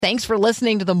Thanks for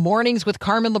listening to the Mornings with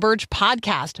Carmen LaBerge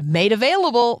podcast, made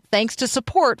available thanks to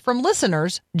support from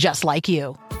listeners just like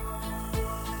you.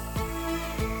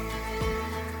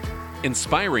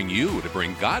 Inspiring you to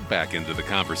bring God back into the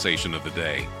conversation of the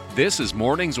day. This is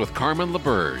Mornings with Carmen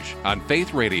LaBerge on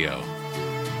Faith Radio.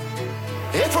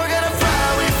 If we're gonna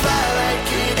fly, we fly like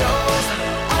eagles,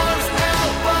 arms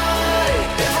out wide.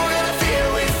 If we're gonna fear,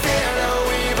 we fear no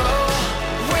evil.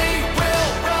 We will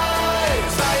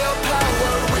rise. By your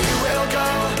power we will go.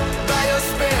 By your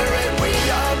spirit we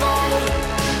are bold.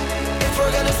 If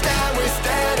we're gonna stand, we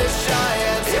stand as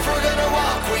giants. If we're gonna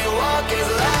walk, we walk as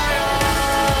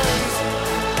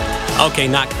lions. Okay,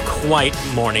 not quite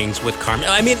Mornings with Carmen.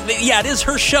 I mean, yeah, it is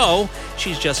her show.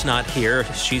 She's just not here.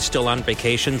 She's still on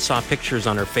vacation. Saw pictures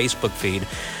on her Facebook feed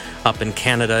up in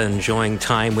Canada, enjoying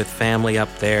time with family up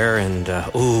there. And,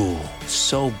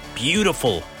 so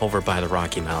beautiful over by the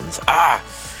Rocky Mountains.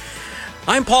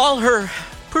 I'm Paul, her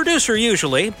producer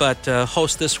usually, but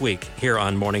host this week here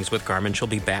on Mornings with Carmen. She'll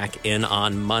be back in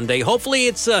on Monday. Hopefully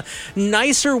it's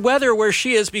nicer weather where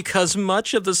she is, because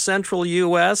much of the central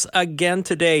U.S. again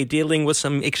today dealing with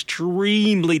some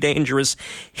extremely dangerous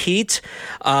heat.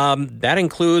 That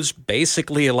includes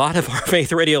basically a lot of our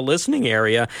Faith Radio listening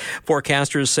area.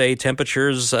 Forecasters say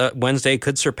temperatures Wednesday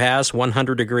could surpass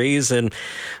 100 degrees in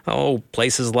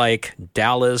places like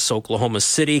Dallas, Oklahoma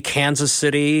City, Kansas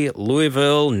City,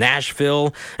 Louisville,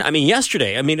 Nashville. I mean,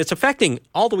 yesterday, it's affecting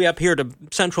all the way up here to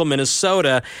central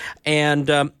Minnesota.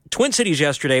 And Twin Cities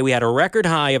yesterday, we had a record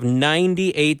high of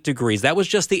 98 degrees. That was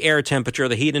just the air temperature.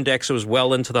 The heat index was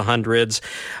well into the hundreds.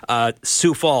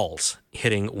 Sioux Falls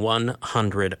hitting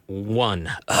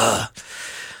 101.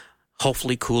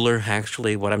 Hopefully cooler.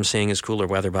 Actually, what I'm seeing is cooler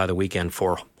weather by the weekend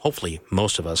for hopefully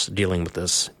most of us dealing with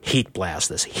this heat blast,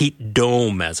 this heat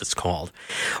dome as it's called.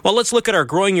 Well, let's look at our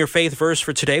Growing Your Faith verse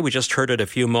for today. We just heard it a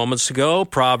few moments ago.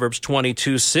 Proverbs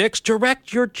 22:6.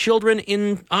 Direct your children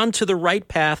onto the right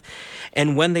path,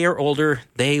 and when they are older,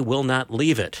 they will not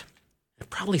leave it. It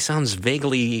probably sounds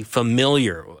vaguely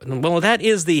familiar. Well, that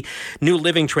is the New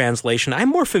Living Translation. I'm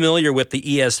more familiar with the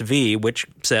ESV, which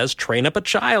says, train up a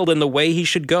child in the way he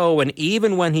should go, and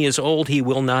even when he is old, he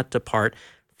will not depart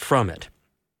from it.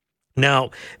 Now,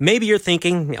 maybe you're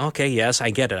thinking, okay, yes, I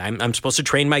get it. I'm supposed to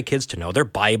train my kids to know their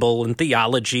Bible and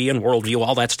theology and worldview,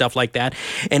 all that stuff like that.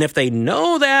 And if they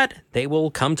know that, they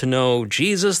will come to know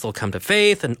Jesus, they'll come to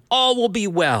faith, and all will be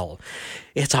well.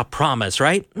 It's a promise,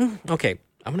 right? Okay.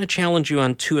 I'm going to challenge you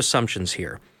on two assumptions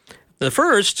here. The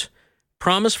first,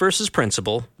 promise versus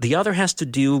principle. The other has to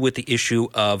do with the issue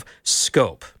of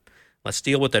scope. Let's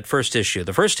deal with that first issue.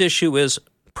 The first issue is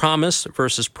promise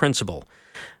versus principle.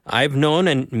 I've known,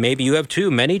 and maybe you have too,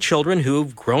 many children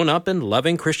who've grown up in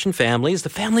loving Christian families. The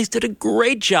families did a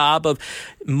great job of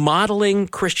modeling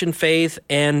Christian faith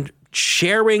and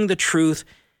sharing the truth,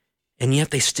 and yet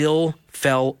they still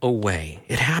fell away.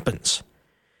 It happens.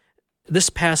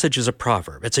 This passage is a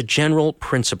proverb. It's a general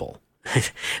principle.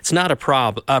 It's not a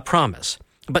promise.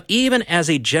 But even as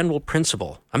a general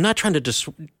principle, I'm not trying to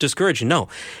discourage you. No,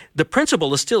 the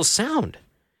principle is still sound.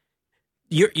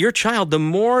 Your child, the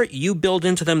more you build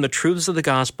into them the truths of the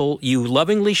gospel, you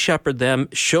lovingly shepherd them,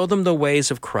 show them the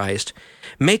ways of Christ,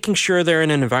 making sure they're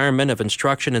in an environment of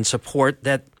instruction and support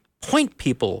that point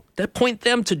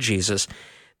them to Jesus.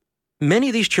 Many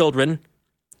of these children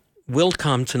will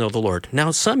come to know the Lord.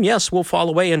 Now, some, yes, will fall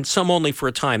away, and some only for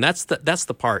a time. That's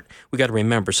the part we got to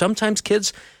remember. Sometimes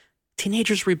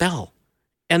teenagers rebel,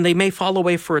 and they may fall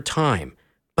away for a time,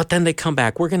 but then they come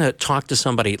back. We're going to talk to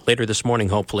somebody later this morning,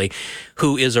 hopefully,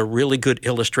 who is a really good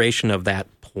illustration of that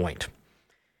point.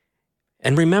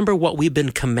 And remember what we've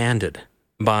been commanded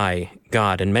by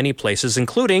God in many places,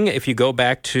 including, if you go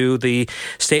back to the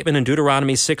statement in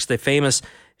Deuteronomy 6, the famous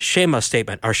Shema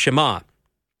statement, or Shema.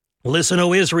 Listen,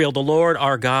 O Israel, the Lord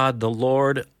our God, the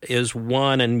Lord is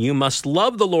one, and you must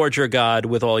love the Lord your God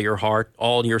with all your heart,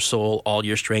 all your soul, all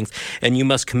your strength, and you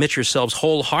must commit yourselves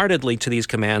wholeheartedly to these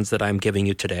commands that I'm giving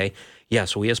you today.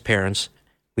 Yes, we as parents,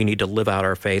 we need to live out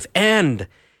our faith and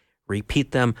repeat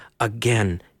them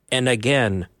again and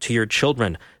again to your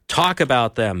children. Talk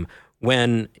about them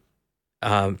when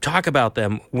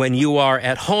you are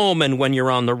at home and when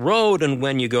you're on the road and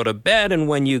when you go to bed and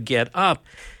when you get up.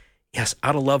 Yes,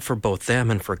 out of love for both them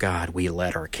and for God, we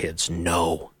let our kids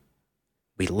know.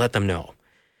 We let them know.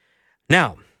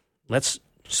 Now, let's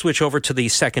switch over to the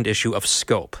second issue of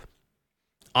scope.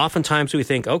 Oftentimes we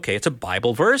think, okay, it's a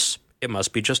Bible verse. It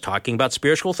must be just talking about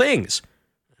spiritual things.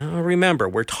 Remember,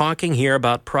 we're talking here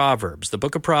about Proverbs. The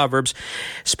book of Proverbs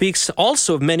speaks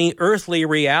also of many earthly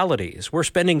realities. We're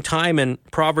spending time in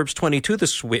Proverbs 22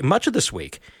 much of this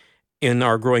week in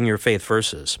our Growing Your Faith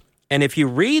verses. And if you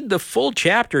read the full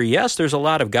chapter, yes, there's a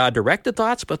lot of God-directed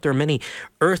thoughts, but there are many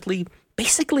earthly,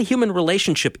 basically human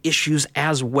relationship issues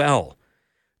as well.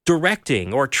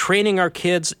 Directing or training our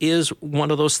kids is one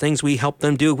of those things we help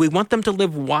them do. We want them to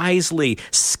live wisely,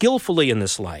 skillfully in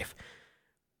this life.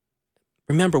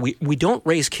 Remember, we don't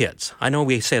raise kids. I know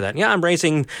we say that. Yeah, I'm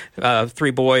raising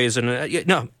 3 boys.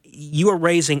 No, you are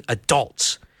raising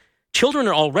adults. Children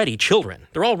are already children.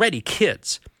 They're already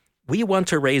kids. We want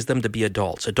to raise them to be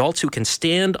adults who can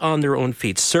stand on their own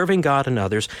feet, serving God and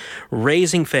others,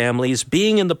 raising families,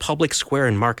 being in the public square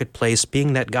and marketplace,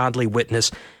 being that godly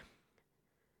witness.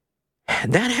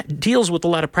 That deals with a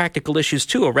lot of practical issues,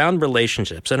 too, around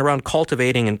relationships and around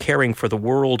cultivating and caring for the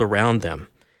world around them.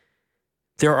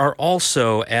 There's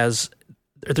also, as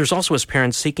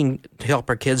parents, seeking to help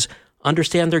our kids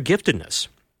understand their giftedness,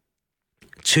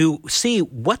 to see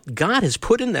what God has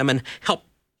put in them and help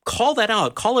call that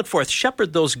out, call it forth,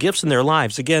 shepherd those gifts in their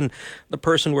lives. Again, the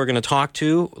person we're going to talk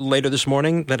to later this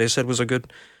morning that I said was a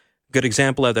good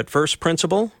example of that first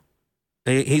principle,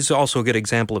 he's also a good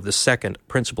example of the second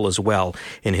principle as well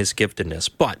in his giftedness.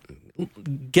 But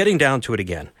getting down to it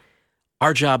again,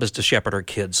 our job is to shepherd our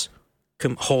kids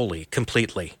wholly,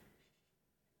 completely.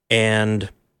 And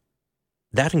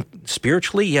that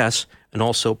spiritually, yes, and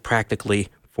also practically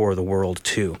for the world,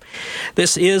 too.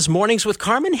 This is Mornings with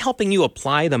Carmen, helping you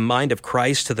apply the mind of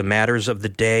Christ to the matters of the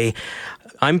day.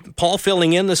 I'm Paul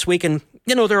filling in this week, and,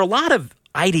 there are a lot of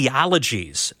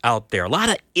ideologies out there, a lot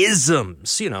of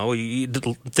isms. You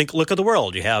look at the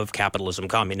world. You have capitalism,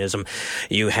 communism,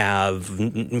 you have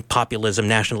populism,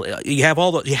 you have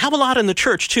a lot in the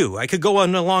church, too. I could go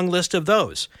on a long list of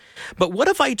those. But what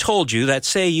if I told you that,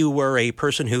 say you were a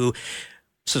person who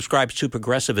subscribes to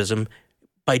progressivism,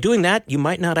 by doing that, you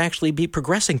might not actually be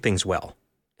progressing things well?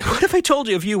 What if I told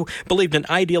you if you believed in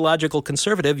ideological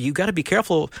conservative, you got to be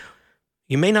careful.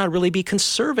 You may not really be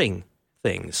conserving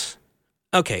things.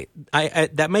 Okay,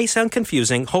 that may sound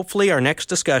confusing. Hopefully our next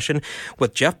discussion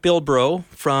with Jeff Bilbro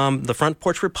from the Front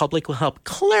Porch Republic will help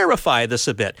clarify this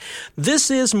a bit.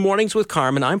 This is Mornings with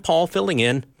Carmen. I'm Paul filling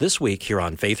in this week here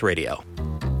on Faith Radio.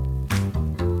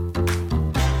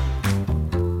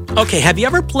 Okay, have you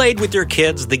ever played with your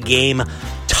kids the game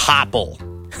Topple?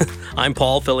 I'm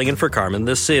Paul filling in for Carmen.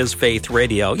 This is Faith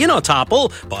Radio.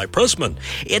 Topple by Pressman.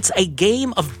 It's a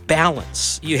game of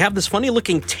balance. You have this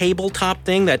funny-looking tabletop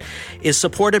thing that is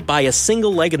supported by a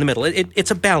single leg in the middle.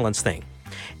 It's a balance thing.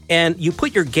 And you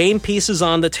put your game pieces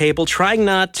on the table, trying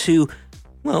not to,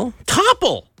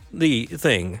 topple the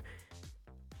thing.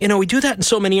 We do that in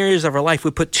so many areas of our life.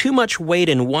 We put too much weight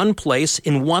in one place,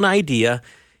 in one idea,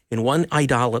 in one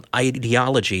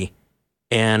ideology,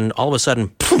 and all of a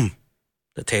sudden, boom,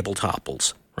 the table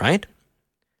topples, right?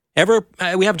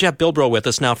 We have Jeff Bilbro with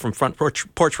us now from Front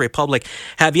Porch Republic.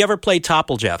 Have you ever played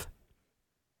Topple, Jeff?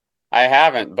 I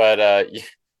haven't, but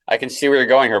I can see where you're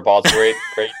going here, Paul. It's a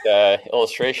great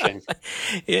illustration.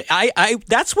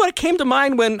 That's what came to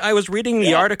mind when I was reading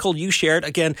the article you shared.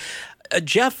 Again,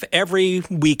 Jeff, every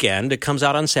weekend, it comes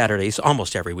out on Saturdays,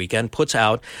 almost every weekend, puts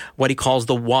out what he calls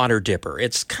the Water Dipper.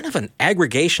 It's kind of an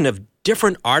aggregation of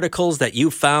different articles that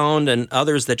you found and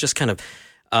others that just kind of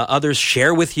others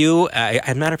share with you. As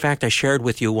a matter of fact, I shared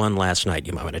with you one last night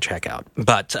you might want to check out.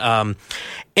 But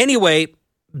anyway,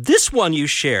 this one you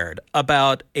shared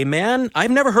about a man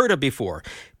I've never heard of before,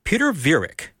 Peter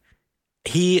Viereck.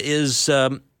 He is,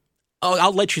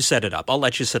 I'll let you set it up.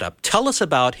 Tell us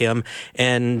about him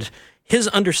and his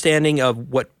understanding of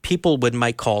what people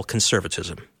might call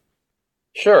conservatism.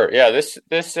 Sure. Yeah. This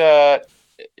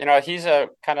he's a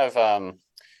kind of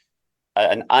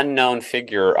an unknown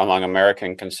figure among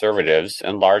American conservatives,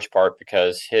 in large part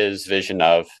because his vision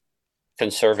of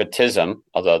conservatism,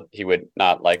 although he would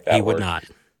not like that word,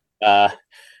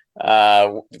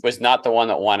 was not the one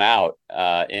that won out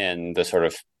in the sort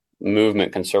of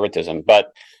movement conservatism.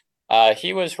 But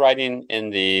he was writing in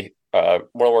the World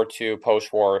War II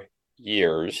post-war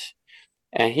years,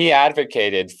 and he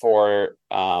advocated for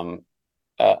a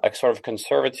sort of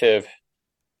conservative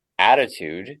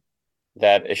attitude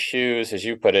that eschews, as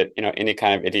you put it, any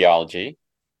kind of ideology.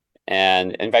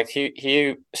 And in fact,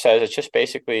 he says it's just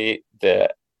basically the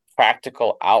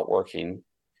practical outworking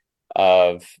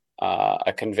of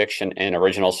a conviction in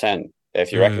original sin.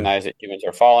 If you recognize that humans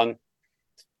are fallen,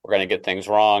 we're going to get things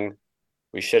wrong.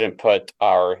 We shouldn't put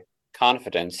our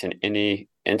confidence in any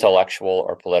intellectual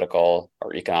or political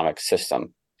or economic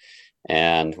system.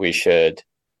 And we should,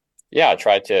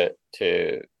 try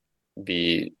to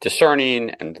be discerning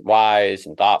and wise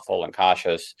and thoughtful and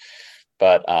cautious,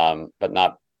 but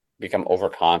not become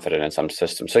overconfident in some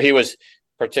system. So he was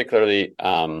particularly,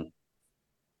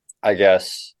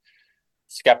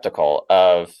 skeptical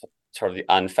of sort of the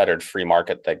unfettered free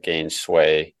market that gained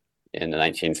sway in the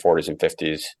 1940s and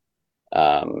 50s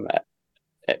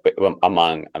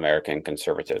among American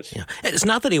conservatives. Yeah. It's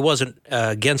not that he wasn't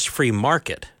against free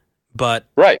market, but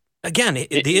right. Again,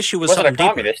 the issue was wasn't something a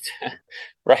communist.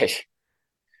 Right.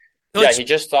 No, yeah, he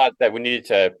just thought that we needed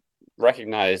to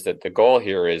recognize that the goal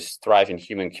here is thriving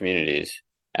human communities,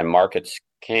 and markets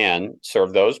can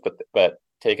serve those, but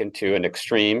taken to an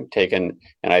extreme, taken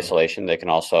in isolation, they can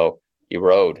also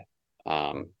erode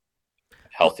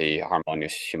healthy,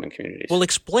 harmonious human communities. Well,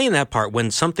 explain that part.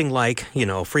 When something like,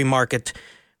 free market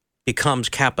becomes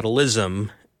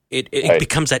capitalism, it right.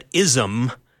 becomes that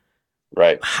ism.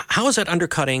 Right. How is that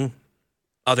undercutting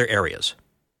other areas?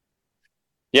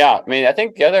 Yeah, I mean, I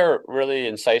think the other really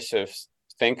incisive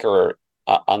thinker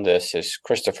on this is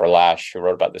Christopher Lasch, who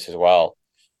wrote about this as well.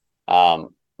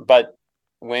 But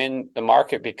when the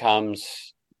market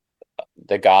becomes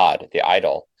the god, the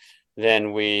idol,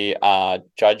 then we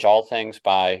judge all things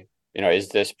by, is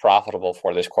this profitable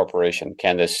for this corporation?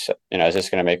 Can this, is this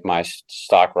going to make my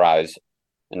stock rise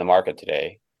in the market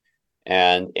today?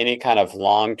 And any kind of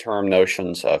long-term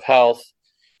notions of health,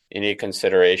 any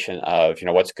consideration of,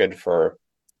 what's good for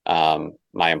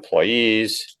my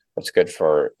employees, what's good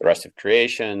for the rest of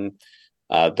creation,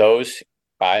 those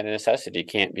by necessity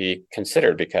can't be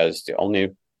considered, because the only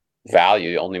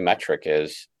value, the only metric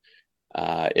is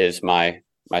my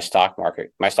stock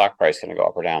market, my stock price going to go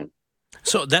up or down.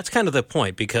 So that's kind of the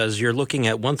point, because you're looking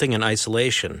at one thing in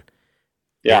isolation.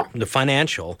 Yeah. The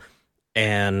financial,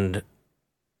 and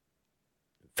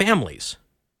families,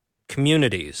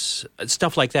 communities,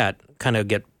 stuff like that kind of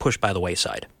get pushed by the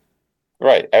wayside.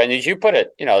 Right. And as you put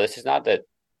it, this is not that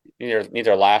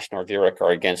neither Lasch nor Viereck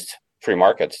are against free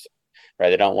markets, right?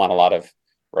 They don't want a lot of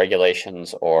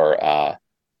regulations, or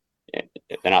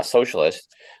they're not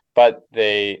socialist, but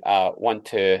they want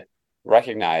to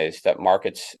recognize that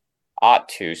markets ought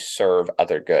to serve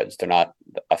other goods. They're not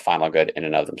a final good in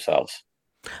and of themselves.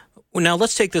 Well, now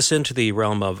let's take this into the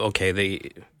realm of,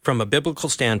 from a biblical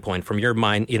standpoint, from your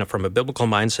mind, from a biblical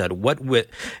mindset,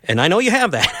 and I know you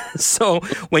have that. So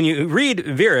when you read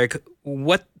Viereck,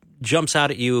 what jumps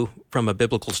out at you from a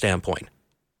biblical standpoint?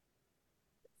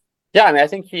 Yeah, I mean, I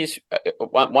think he's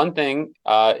one thing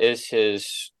is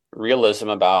his realism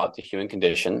about the human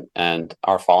condition and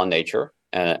our fallen nature,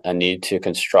 and a need to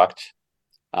construct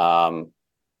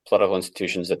political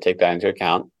institutions that take that into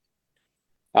account.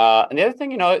 And the other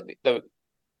thing,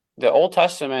 the Old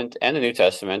Testament and the New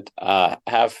Testament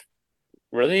have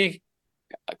really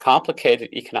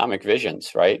complicated economic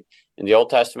visions, right? In the Old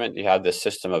Testament, you have this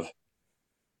system of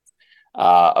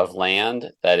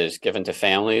land that is given to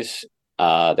families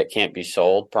that can't be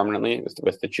sold permanently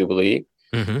with the Jubilee.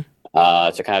 Mm-hmm.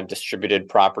 It's a kind of distributed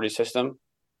property system.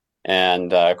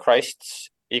 And Christ's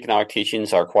economic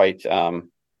teachings are quite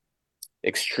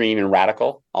extreme and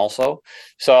radical also.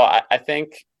 So I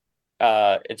think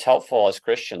it's helpful as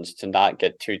Christians to not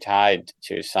get too tied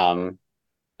to some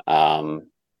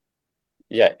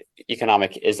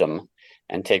economic ism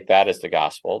and take that as the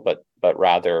gospel, but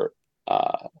rather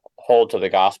hold to the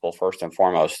gospel first and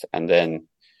foremost, and then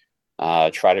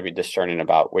try to be discerning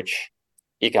about which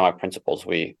economic principles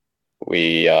we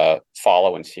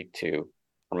follow and seek to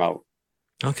promote.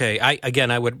 Okay.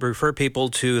 I would refer people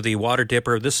to the Water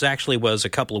Dipper. This actually was a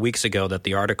couple of weeks ago that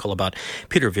the article about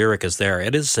Peter Viereck is there.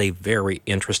 It is a very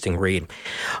interesting read.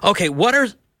 Okay,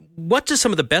 what do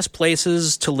some of the best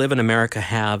places to live in America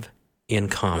have in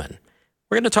common?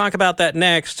 We're going to talk about that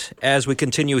next as we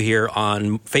continue here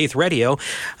on Faith Radio.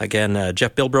 Again,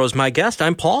 Jeff Bilbro is my guest.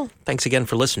 I'm Paul. Thanks again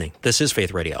for listening. This is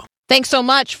Faith Radio. Thanks so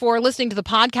much for listening to the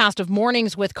podcast of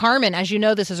Mornings with Carmen. As you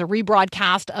know, this is a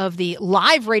rebroadcast of the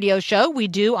live radio show we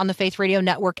do on the Faith Radio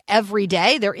Network every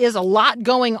day. There is a lot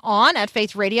going on at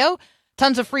Faith Radio.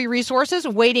 Tons of free resources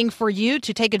waiting for you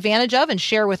to take advantage of and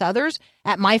share with others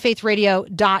at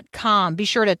myfaithradio.com. Be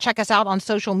sure to check us out on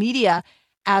social media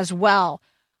as well.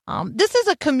 This is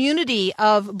a community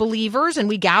of believers, and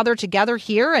we gather together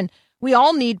here, and we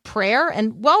all need prayer,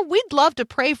 and, well, we'd love to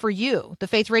pray for you. The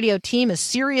Faith Radio team is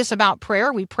serious about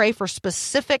prayer. We pray for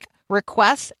specific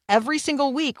requests every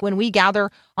single week when we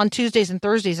gather on Tuesdays and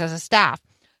Thursdays as a staff.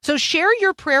 So share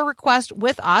your prayer request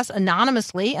with us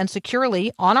anonymously and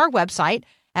securely on our website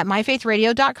at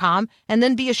myfaithradio.com, and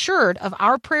then be assured of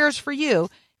our prayers for you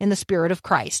in the Spirit of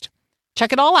Christ.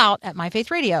 Check it all out at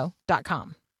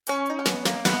myfaithradio.com.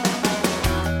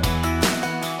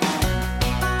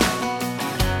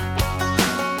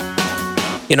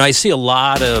 I see a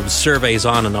lot of surveys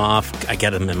on and off. I get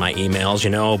them in my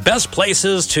emails, best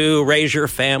places to raise your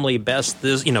family, best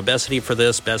city for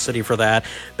this, best city for that,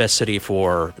 best city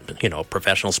for,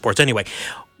 professional sports. Anyway,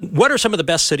 what are some of the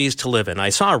best cities to live in? I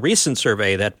saw a recent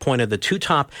survey that pointed the two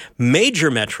top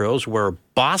major metros were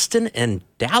Boston and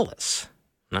Dallas.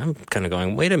 And I'm kind of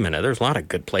going, wait a minute, there's a lot of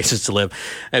good places to live.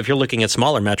 If you're looking at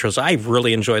smaller metros, I've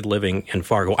really enjoyed living in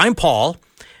Fargo. I'm Paul.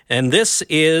 And this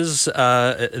is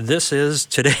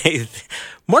today,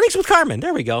 Mornings with Carmen.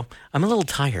 There we go. I'm a little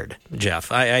tired, Jeff.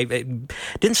 I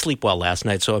didn't sleep well last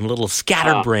night, so I'm a little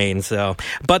scatterbrained.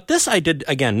 But this I did,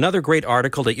 again, another great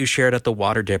article that you shared at the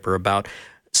Water Dipper about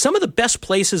some of the best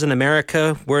places in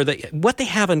America what they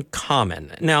have in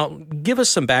common. Now, give us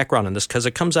some background on this because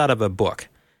it comes out of a book.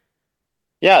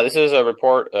 Yeah, this is a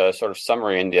report, sort of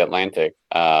summary in The Atlantic.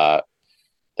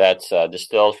 That's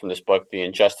distilled from this book, The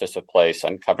Injustice of Place,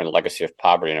 Uncovering the Legacy of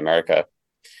Poverty in America.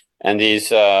 And these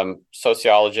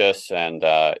sociologists and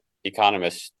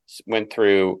economists did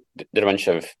a bunch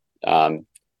of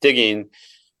digging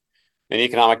in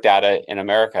economic data in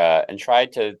America and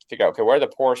tried to figure out, okay, where are the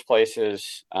poorest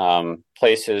places,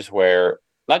 places where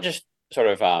not just sort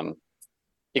of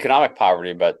economic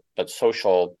poverty, but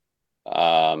social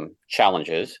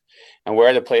challenges, and where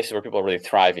are the places where people are really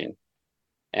thriving.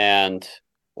 And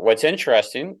what's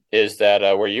interesting is that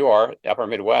where you are, the Upper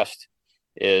Midwest,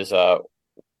 is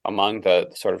among the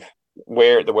sort of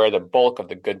where the bulk of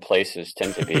the good places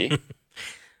tend to be.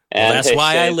 And that's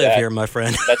why I live here, my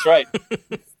friend. That's right.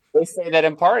 They say that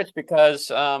in part it's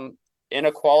because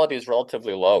inequality is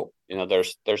relatively low.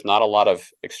 There's not a lot of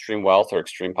extreme wealth or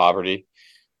extreme poverty.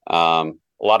 A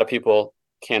lot of people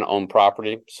can own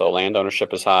property, so land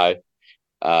ownership is high.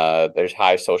 There's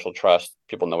high social trust.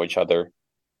 People know each other,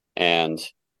 and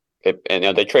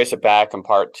they trace it back in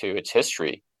part to its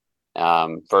history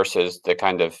versus the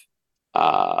kind of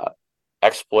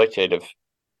exploitative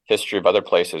history of other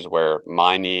places where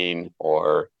mining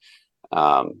or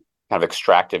kind of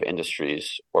extractive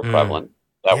industries were prevalent.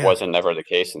 That wasn't never the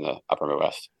case in the Upper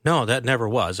Midwest. No, that never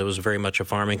was. It was very much a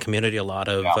farming community, a lot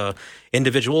of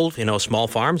individual, small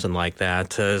farms and like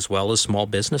that, as well as small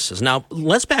businesses. Now,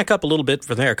 let's back up a little bit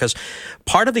from there, because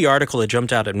part of the article that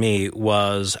jumped out at me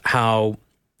was how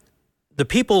the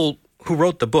people who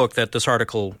wrote the book that this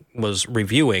article was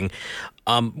reviewing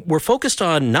were focused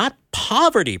on not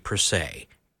poverty per se,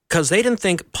 because they didn't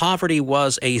think poverty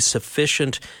was a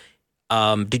sufficient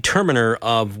determiner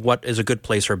of what is a good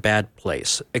place or a bad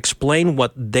place. Explain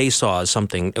what they saw as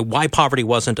something, why poverty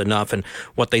wasn't enough, and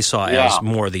what they saw as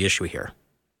more the issue here.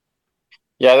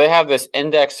 Yeah, they have this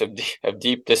index of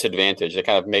deep disadvantage. They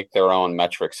kind of make their own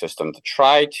metric system to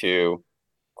try to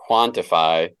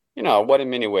quantify, what in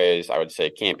many ways I would say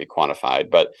can't be quantified,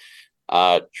 but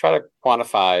try to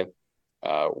quantify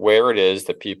where it is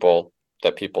that people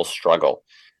struggle.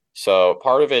 So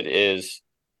part of it is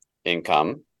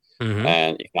income.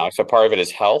 And economics. So part of it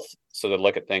is health. So they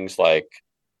look at things like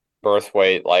birth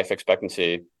weight, life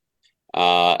expectancy,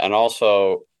 and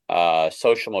also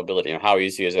social mobility. How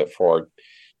easy is it for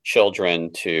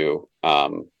children to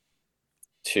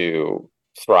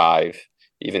thrive,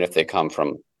 even if they come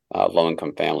from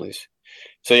low-income families?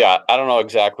 So I don't know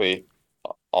exactly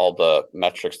all the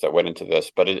metrics that went into this,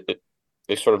 but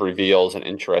it sort of reveals an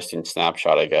interesting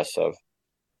snapshot, I guess, of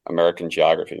American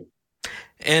geography.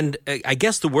 And I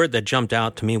guess the word that jumped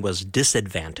out to me was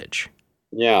disadvantage.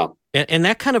 Yeah. And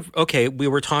that kind of, we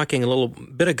were talking a little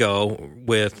bit ago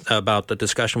about the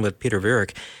discussion with Peter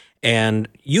Viereck, and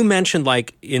you mentioned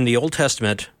like in the Old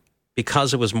Testament,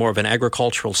 because it was more of an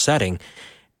agricultural setting,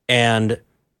 and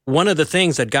one of the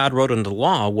things that God wrote into the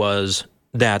law was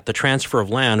that the transfer of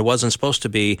land wasn't supposed to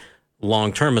be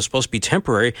long-term, it was supposed to be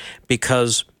temporary,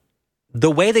 because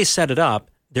the way they set it up,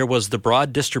 there was the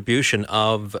broad distribution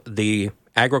of the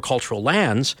agricultural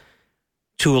lands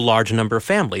to a large number of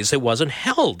families. It wasn't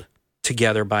held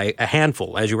together by a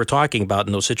handful, as you were talking about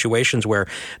in those situations where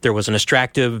there was an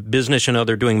extractive business,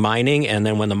 they're doing mining, and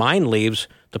then when the mine leaves,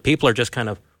 the people are just kind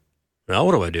of, no,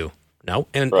 what do I do? No,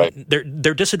 and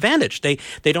they're disadvantaged.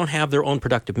 They don't have their own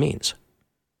productive means.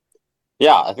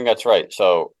 Yeah, I think that's right.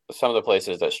 So some of the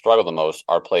places that struggle the most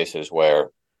are places where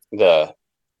the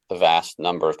vast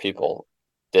number of people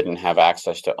didn't have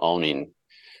access to owning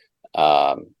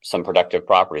some productive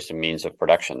properties and means of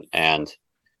production. And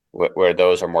where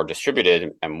those are more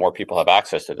distributed and more people have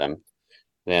access to them,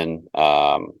 then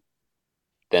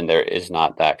there is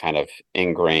not that kind of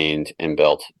ingrained,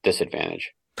 inbuilt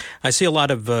disadvantage. I see a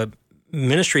lot of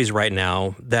ministries right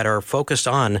now that are focused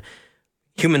on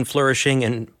human flourishing,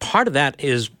 and part of that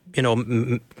is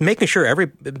making sure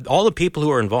all the people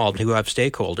who are involved, who have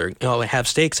have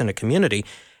stakes in a community,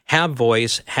 have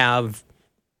voice, have,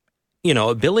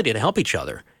 ability to help each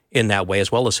other in that way,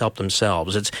 as well as help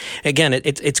themselves.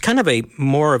 It's kind of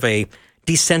more of a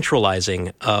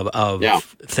decentralizing of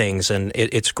things, and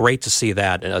it's great to see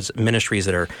that as ministries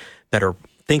that are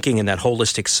thinking in that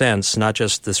holistic sense, not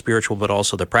just the spiritual but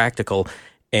also the practical.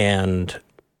 And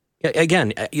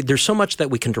again, there's so much that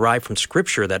we can derive from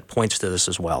Scripture that points to this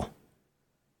as well.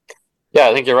 Yeah,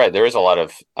 I think you're right. There is a lot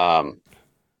of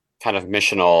kind of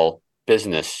missional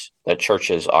business that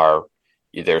churches are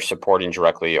either supporting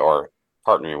directly or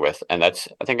partnering with, and that's,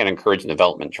 I think, an encouraging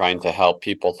development, trying to help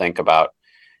people think about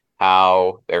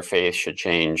how their faith should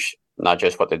change, not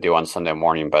just what they do on Sunday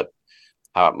morning, but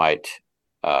how it might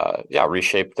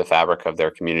reshape the fabric of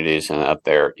their communities and of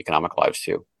their economic lives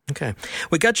too. Okay.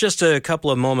 We got just a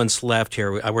couple of moments left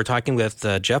here. We're talking with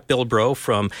Jeff Bilbro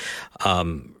from,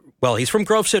 he's from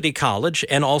Grove City College,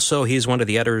 and also he's one of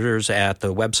the editors at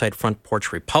the website Front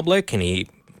Porch Republic, and he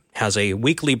has a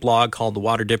weekly blog called The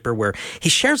Water Dipper, where he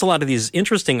shares a lot of these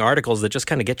interesting articles that just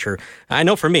kind of I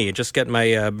know for me, just get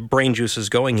my brain juices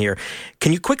going here.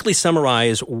 Can you quickly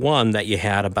summarize one that you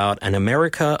had about an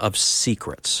America of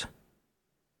secrets?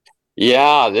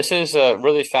 Yeah, this is a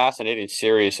really fascinating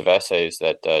series of essays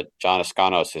that John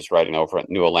Ascanos is writing over at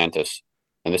New Atlantis,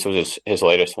 and this was his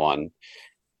latest one.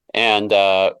 And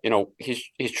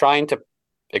he's trying to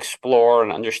explore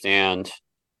and understand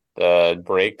the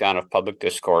breakdown of public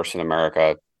discourse in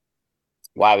America,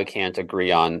 why we can't agree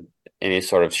on any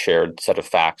sort of shared set of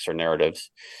facts or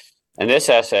narratives. And this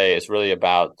essay is really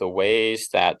about the ways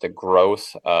that the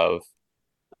growth of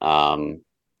the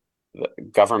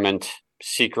government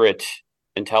secret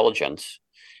intelligence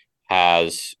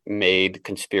has made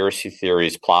conspiracy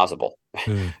theories plausible.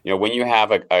 When you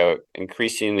have a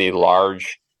increasingly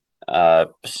large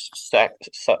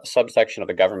subsection of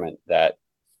the government that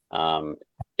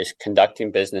is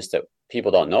conducting business that people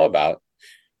don't know about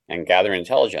and gathering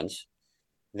intelligence,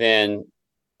 then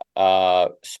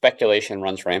speculation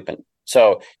runs rampant.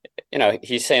 So,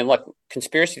 he's saying, look,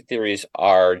 conspiracy theories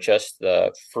are just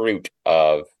the fruit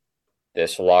of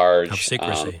this large of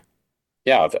secrecy.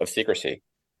 Of secrecy.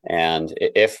 And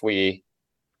if we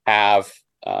try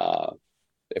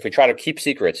to keep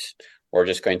secrets, we're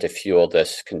just going to fuel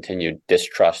this continued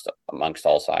distrust amongst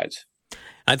all sides.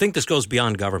 I think this goes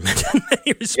beyond government in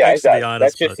many respects, exactly. to be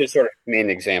honest. That's just a sort of main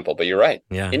example, but you're right.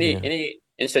 Yeah, any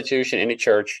institution, any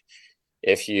church,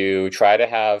 if you try to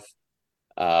have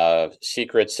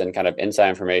secrets and kind of inside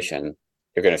information,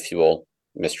 you're going to fuel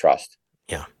mistrust.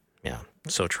 Yeah,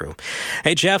 so true.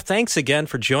 Hey, Jeff, thanks again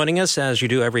for joining us, as you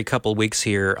do every couple of weeks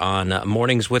here on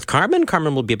Mornings with Carmen.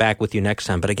 Carmen will be back with you next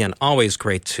time, but again, always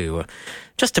great to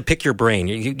just to pick your brain.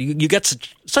 You get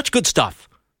such good stuff.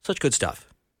 Such good stuff.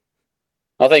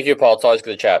 Well, thank you, Paul. It's always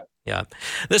good to chat. Yeah.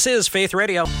 This is Faith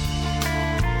Radio.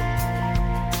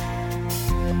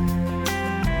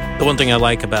 The one thing I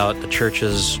like about the church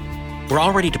is we're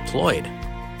already deployed.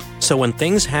 So when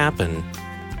things happen,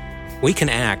 we can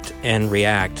act and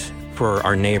react for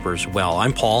our neighbors well.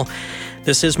 I'm Paul.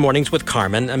 This is Mornings with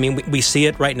Carmen. I mean, we see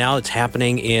it right now. It's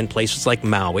happening in places like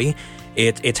Maui.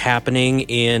 It's happening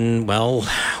in,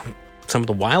 some of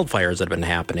the wildfires that have been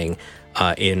happening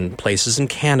in places in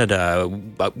Canada.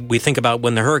 We think about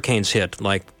when the hurricanes hit,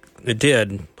 like it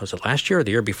did, was it last year or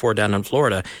the year before down in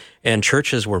Florida, and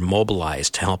churches were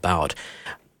mobilized to help out.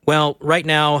 Well, right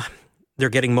now, they're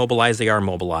getting mobilized. They are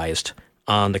mobilized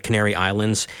on the Canary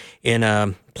Islands in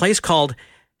a place called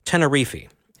Tenerife.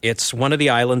 It's one of the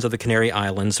islands of the Canary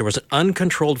Islands. There was an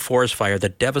uncontrolled forest fire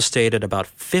that devastated about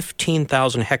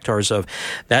 15,000 hectares of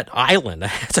that island.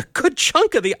 That's a good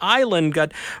chunk of the island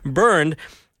got burned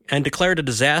and declared a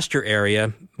disaster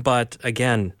area. But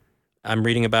again, I'm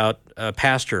reading about a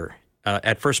pastor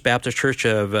at First Baptist Church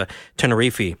of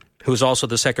Tenerife, who's also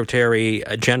the Secretary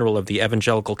General of the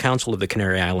Evangelical Council of the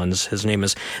Canary Islands. His name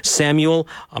is Samuel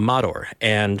Amador.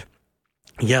 And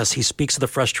yes, he speaks of the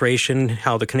frustration,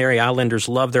 how the Canary Islanders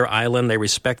love their island, they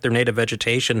respect their native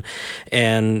vegetation,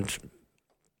 and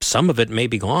some of it may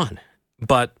be gone.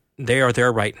 But they are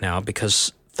there right now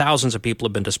because thousands of people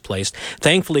have been displaced.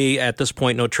 Thankfully, at this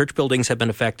point, no church buildings have been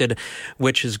affected,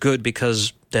 which is good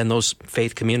because then those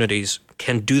faith communities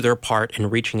can do their part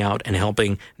in reaching out and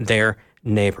helping their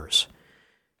neighbors.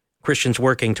 Christians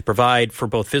working to provide for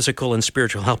both physical and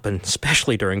spiritual help, and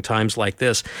especially during times like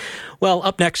this. Well,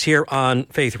 up next here on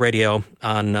Faith Radio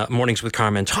on Mornings with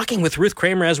Carmen, talking with Ruth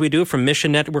Kramer as we do from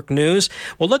Mission Network News.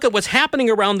 We'll look at what's happening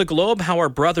around the globe, how our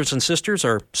brothers and sisters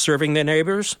are serving their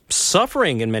neighbors,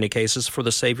 suffering in many cases for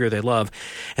the Savior they love,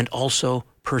 and also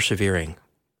persevering.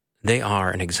 They are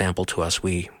an example to us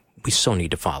we so need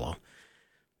to follow.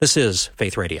 This is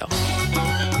Faith Radio.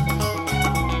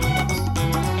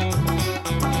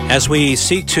 As we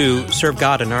seek to serve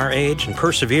God in our age and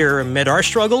persevere amid our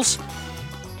struggles,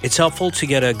 it's helpful to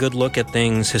get a good look at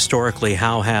things historically.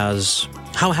 How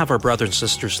have our brothers and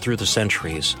sisters through the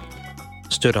centuries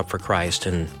stood up for Christ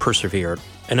and persevered?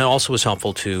 And it also is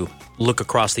helpful to look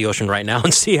across the ocean right now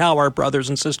and see how our brothers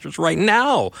and sisters right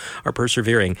now are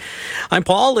persevering. I'm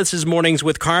Paul. This is Mornings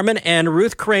with Carmen and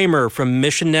Ruth Kramer from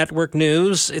Mission Network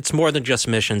News. It's more than just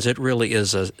missions. It really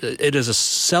is a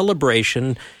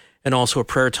celebration and also a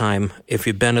prayer time, if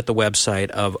you've been at the website,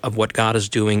 of what God is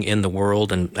doing in the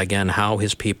world and, again, how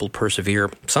his people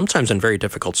persevere, sometimes in very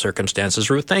difficult circumstances.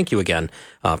 Ruth, thank you again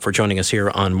for joining us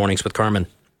here on Mornings with Carmen.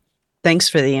 Thanks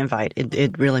for the invite.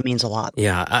 It really means a lot.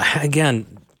 Yeah.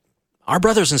 Again, our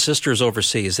brothers and sisters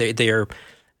overseas, they're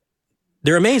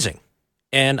amazing.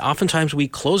 And oftentimes we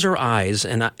close our eyes,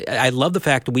 and I love the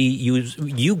fact that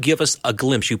you give us a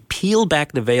glimpse. You peel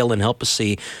back the veil and help us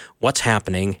see what's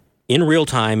happening in real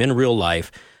time, in real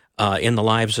life, in the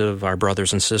lives of our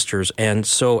brothers and sisters. And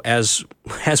so as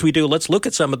we do, let's look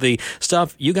at some of the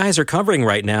stuff you guys are covering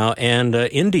right now. And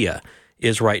India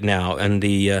is right now, and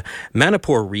the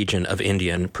Manipur region of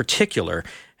India in particular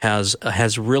has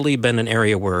really been an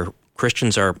area where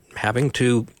Christians are having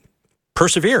to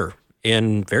persevere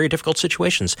in very difficult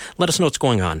situations. Let us know what's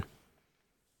going on.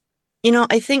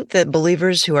 I think that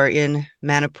believers who are in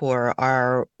Manipur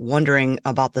are wondering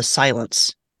about the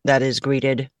silence that has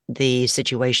greeted the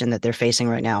situation that they're facing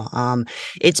right now.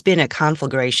 It's been a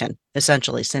conflagration,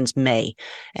 essentially, since May,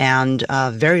 and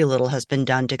very little has been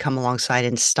done to come alongside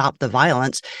and stop the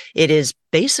violence. It is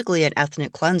basically an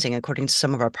ethnic cleansing, according to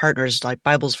some of our partners, like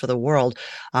Bibles for the World.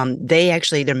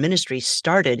 Their ministry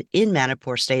started in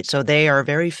Manipur State, so they are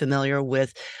very familiar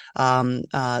with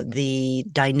the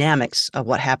dynamics of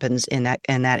what happens in that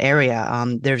area.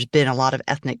 There's been a lot of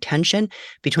ethnic tension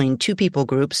between two people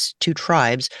groups, two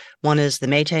tribes. One is the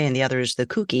Meitei and the other is the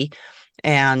Kuki.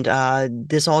 And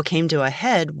this all came to a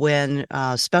head when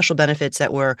special benefits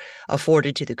that were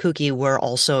afforded to the Kuki were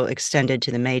also extended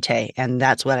to the Meitei. And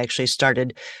that's what actually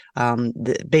started,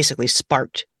 basically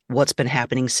sparked what's been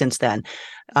happening since then.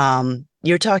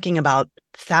 You're talking about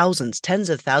thousands, tens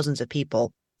of thousands of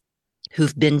people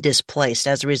who've been displaced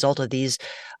as a result of these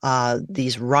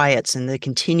riots and the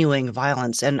continuing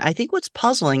violence. And I think what's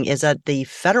puzzling is that the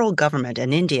federal government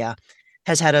in India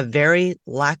has had a very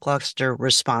lackluster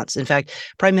response. In fact,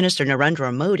 Prime Minister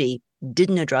Narendra Modi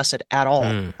didn't address it at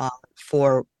all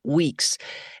for weeks.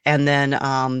 And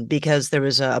then because there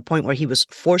was a point where he was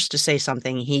forced to say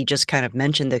something, he just kind of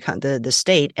mentioned the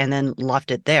state and then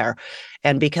left it there.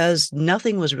 And because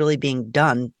nothing was really being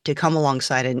done to come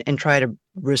alongside and try to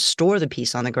restore the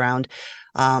peace on the ground,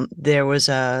 there was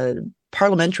a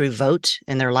parliamentary vote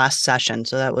in their last session.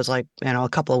 So that was a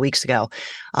couple of weeks ago.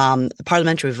 A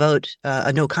parliamentary vote,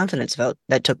 a no confidence vote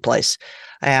that took place.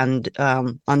 And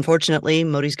unfortunately,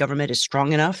 Modi's government is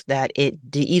strong enough that it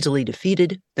easily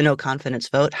defeated the no confidence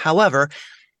vote. However,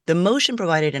 the motion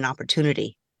provided an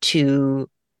opportunity to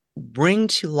bring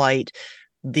to light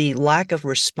the lack of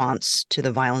response to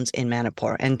the violence in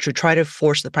Manipur and to try to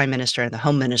force the prime minister and the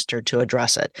home minister to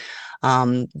address it.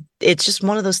 It's just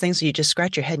one of those things where you just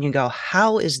scratch your head and you go,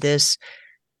 how is this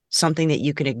something that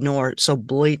you can ignore so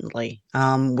blatantly,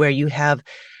 where you have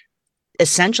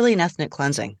essentially an ethnic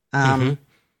cleansing?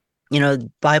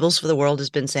 Bibles for the World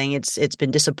has been saying it's been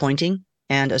disappointing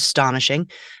and astonishing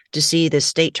to see the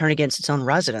state turn against its own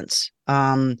residents,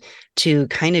 to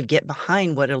kind of get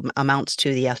behind what amounts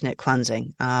to the ethnic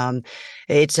cleansing.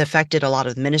 It's affected a lot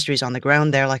of ministries on the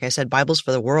ground there. Like I said, Bibles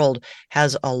for the World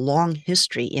has a long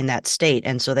history in that state,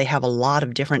 and so they have a lot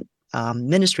of different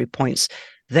ministry points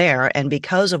there. And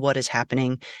because of what is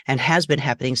happening and has been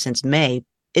happening since May,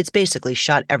 it's basically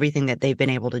shut everything that they've been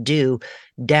able to do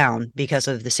down because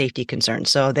of the safety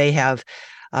concerns. So they have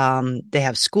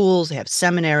schools, they have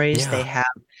seminaries, they have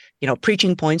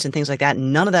preaching points and things like that.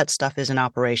 None of that stuff is in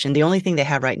operation. The only thing they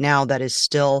have right now that is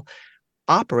still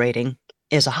operating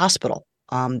is a hospital,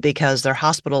 because their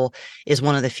hospital is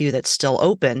one of the few that's still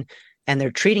open, and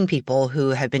they're treating people who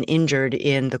have been injured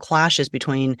in the clashes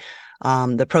between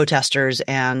the protesters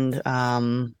and,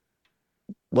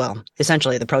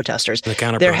 essentially the protesters. The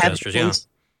counter-protesters,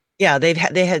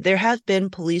 there have been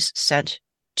police sent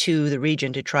to the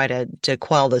region to try to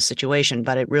quell the situation,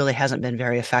 but it really hasn't been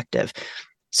very effective.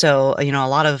 So, a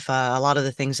lot of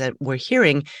the things that we're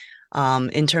hearing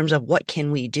in terms of what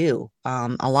can we do,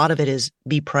 a lot of it is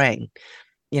be praying.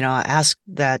 ask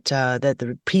that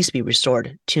the peace be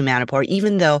restored to Manipur,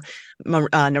 even though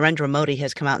Narendra Modi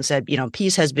has come out and said,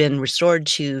 peace has been restored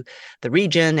to the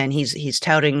region, and he's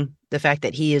touting the fact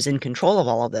that he is in control of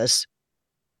all of this.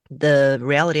 The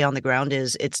reality on the ground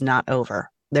is it's not over.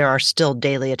 There are still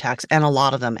daily attacks, and a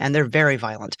lot of them, and they're very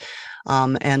violent.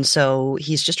 And so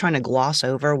he's just trying to gloss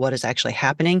over what is actually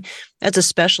happening. That's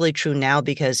especially true now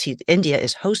because India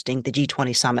is hosting the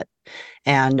G20 summit,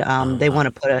 and they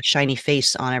want to put a shiny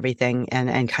face on everything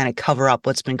and kind of cover up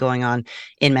what's been going on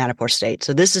in Manipur state.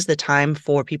 So this is the time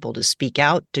for people to speak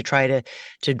out, to try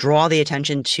to draw the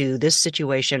attention to this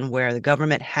situation where the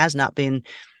government has not been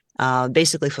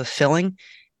basically fulfilling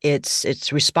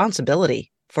its responsibility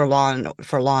for law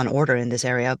and order in this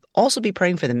area. Also be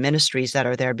praying for the ministries that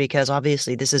are there, because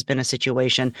obviously this has been a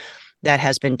situation that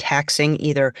has been taxing,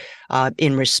 either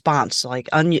in response, like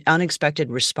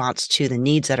unexpected response to the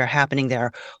needs that are happening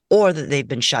there, or that they've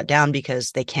been shut down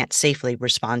because they can't safely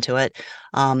respond to it.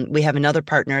 We have another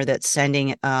partner that's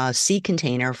sending a sea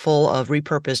container full of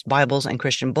repurposed Bibles and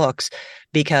Christian books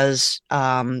because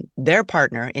their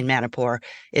partner in Manipur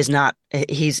is not,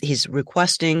 he's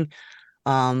requesting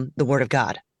the word of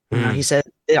God. He said,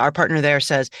 our partner there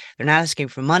says they're not asking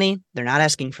for money, they're not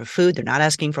asking for food, they're not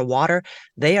asking for water.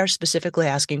 They are specifically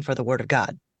asking for the word of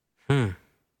God.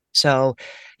 So,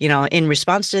 in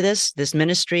response to this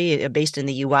ministry based in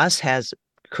the U.S. has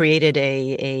created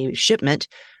a shipment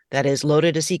that is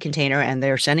loaded a sea container, and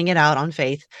they're sending it out on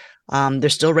faith. They're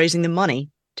still raising the money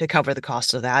to cover the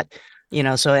costs of that.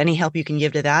 So any help you can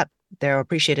give to that, they're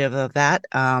appreciative of that.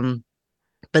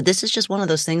 But this is just one of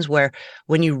those things where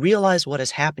when you realize what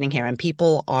is happening here, and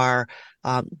people are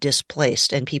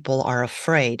displaced and people are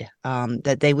afraid,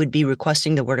 that they would be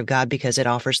requesting the word of God because it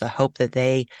offers the hope that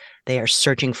they are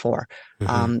searching for.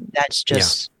 That's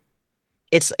just,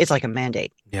 it's like a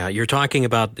mandate. Yeah, you're talking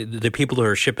about the people who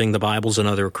are shipping the Bibles and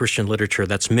other Christian literature.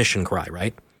 That's Mission Cry,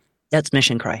 right? That's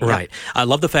Mission Cry. Right. Yeah. I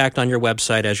love the fact on your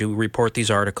website, as you report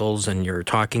these articles and you're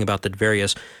talking about the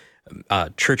various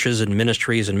churches and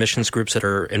ministries and missions groups that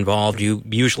are involved, you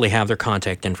usually have their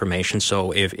contact information.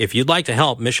 So if you'd like to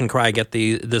help Mission Cry get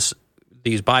these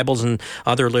Bibles and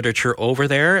other literature over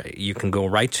there, you can go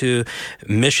right to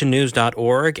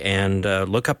missionnews.org and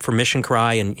look up for Mission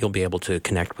Cry, and you'll be able to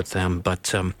connect with them.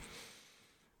 But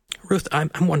Ruth,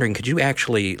 I'm wondering, could you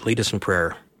actually lead us in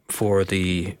prayer for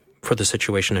the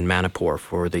situation in Manipur,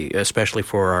 especially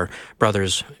for our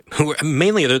brothers who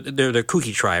mainly they're the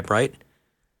Kuki tribe, right?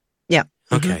 Yeah.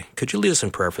 Okay. Could you lead us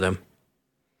in prayer for them?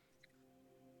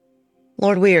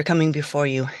 Lord, we are coming before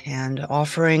you and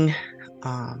offering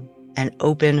an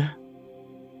open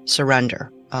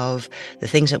surrender of the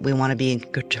things that we want to be in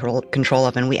control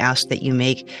of. And we ask that you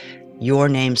make your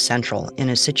name central in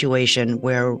a situation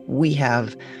where we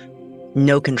have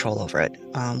no control over it.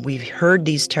 We've heard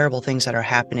these terrible things that are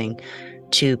happening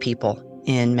to people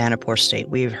in Manipur state.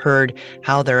 We've heard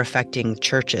how they're affecting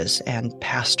churches and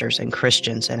pastors and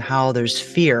Christians, and how there's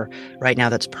fear right now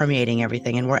that's permeating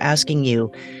everything. And we're asking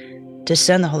you to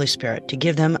send the Holy Spirit to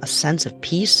give them a sense of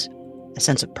peace, a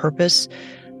sense of purpose,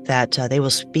 that they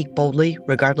will speak boldly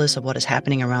regardless of what is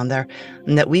happening around there,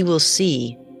 and that we will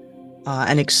see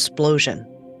an explosion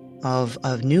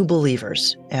of new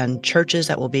believers and churches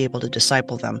that will be able to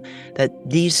disciple them, that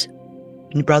these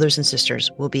brothers and sisters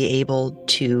will be able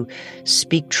to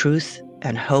speak truth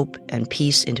and hope and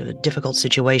peace into a difficult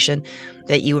situation,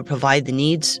 that you would provide the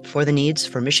needs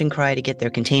for Mission Cry to get their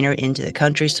container into the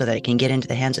country so that it can get into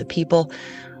the hands of people.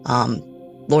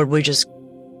 Lord, we're just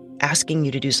asking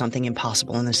you to do something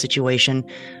impossible in a situation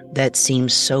that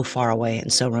seems so far away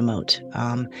and so remote.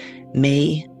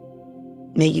 May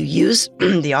you use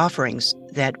the offerings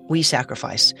that we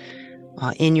sacrifice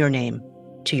in your name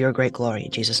to your great glory.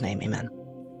 In Jesus' name, amen.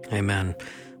 Amen.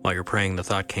 While you're praying, the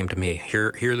thought came to me.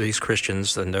 Here are these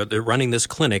Christians, and they're running this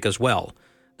clinic as well,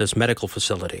 this medical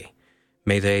facility.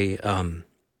 May they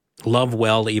love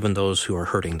well even those who are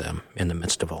hurting them in the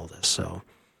midst of all this. So,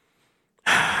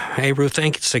 hey, Ruth,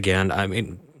 thanks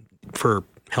again, for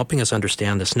helping us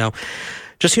understand this. Now,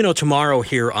 just, tomorrow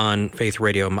here on Faith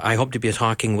Radio, I hope to be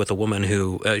talking with a woman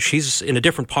who, she's in a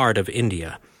different part of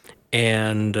India,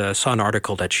 and saw an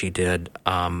article that she did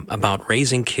about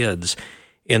raising kids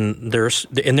in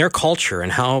their culture,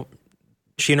 and how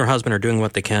she and her husband are doing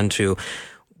what they can to,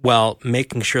 while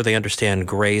making sure they understand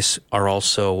grace, are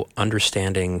also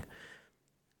understanding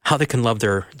how they can love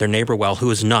their neighbor well, who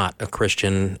is not a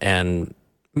Christian, and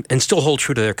still hold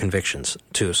true to their convictions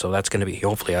too. So that's going to be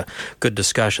hopefully a good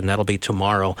discussion. That'll be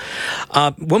tomorrow.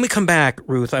 When we come back,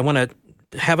 Ruth, I want to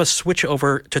have us switch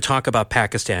over to talk about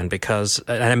Pakistan because,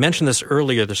 and I mentioned this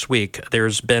earlier this week,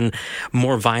 there's been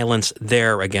more violence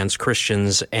there against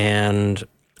Christians, and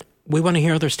we want to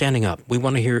hear they're standing up. We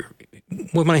want to hear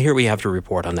what you have to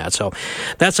report on that. So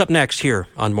that's up next here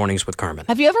on Mornings with Carmen.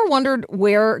 Have you ever wondered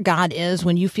where God is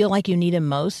when you feel like you need him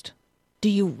most? Do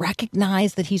you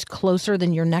recognize that he's closer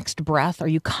than your next breath? Are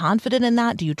you confident in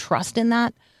that? Do you trust in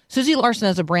that? Susie Larson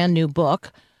has a brand new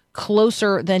book,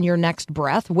 Closer Than Your Next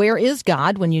Breath. Where is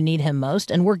God when you need him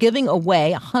most? And we're giving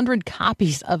away 100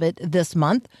 copies of it this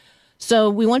month. So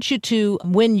we want you to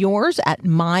win yours at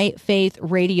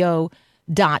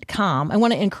myfaithradio.com. I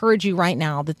want to encourage you right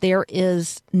now that there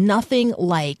is nothing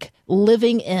like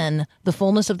living in the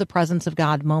fullness of the presence of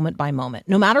God moment by moment.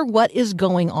 No matter what is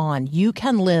going on, you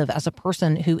can live as a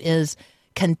person who is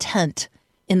content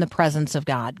in the presence of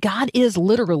God. God is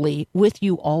literally with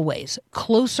you always,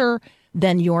 closer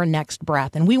than your next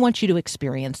breath. And we want you to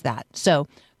experience that. So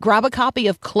grab a copy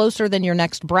of Closer Than Your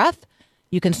Next Breath.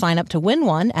 You can sign up to win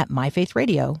one at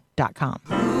myfaithradio.com.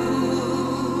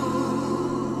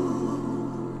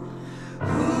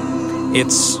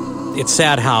 It's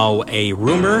sad how a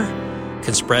rumor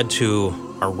can spread to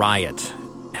a riot.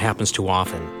 It happens too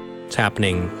often. It's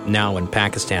happening now in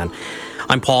Pakistan.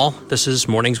 I'm Paul. This is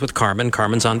Mornings with Carmen.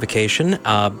 Carmen's on vacation,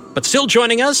 but still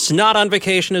joining us, not on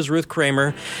vacation, is Ruth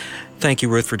Kramer. Thank you,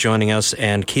 Ruth, for joining us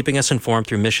and keeping us informed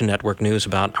through Mission Network News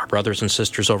about our brothers and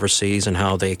sisters overseas and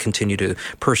how they continue to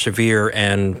persevere.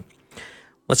 And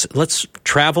let's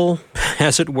travel,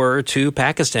 as it were, to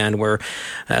Pakistan, where,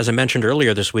 as I mentioned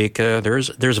earlier this week,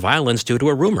 there's violence due to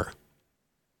a rumor.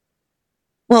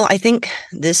 Well, I think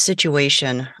this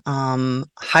situation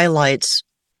highlights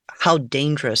how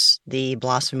dangerous the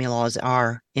blasphemy laws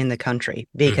are in the country,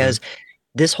 because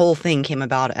this whole thing came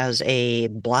about as a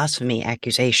blasphemy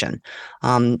accusation.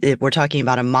 We're talking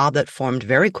about a mob that formed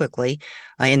very quickly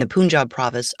in the Punjab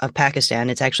province of Pakistan.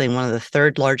 It's actually one of the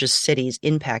third largest cities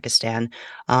in Pakistan,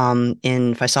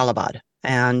 in Faisalabad.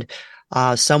 And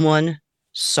someone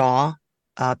saw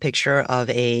a picture of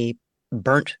a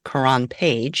burnt Quran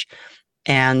page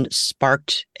and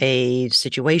sparked a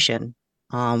situation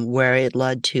where it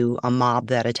led to a mob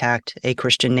that attacked a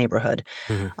Christian neighborhood.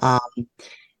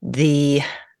 The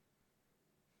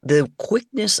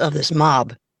quickness of this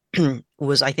mob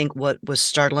was, I think, what was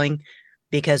startling,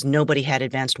 because nobody had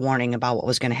advanced warning about what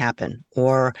was going to happen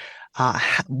or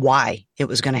why it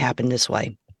was going to happen this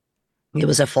way. It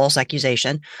was a false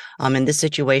accusation. In this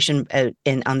situation,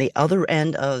 and on the other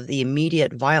end of the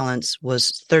immediate violence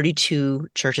was 32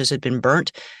 churches had been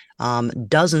burnt,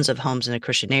 dozens of homes in a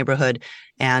Christian neighborhood,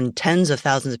 and tens of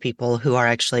thousands of people who are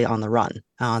actually on the run.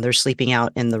 They're sleeping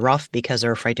out in the rough because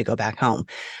they're afraid to go back home.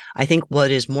 I think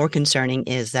what is more concerning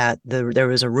is that there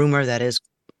was a rumor that is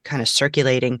kind of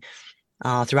circulating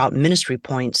throughout ministry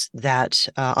points that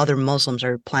other Muslims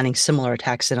are planning similar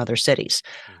attacks in other cities.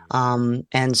 And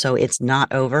so it's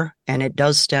not over, and it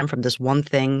does stem from this one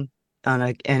thing,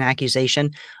 an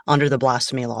accusation under the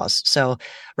blasphemy laws. So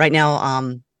right now,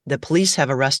 the police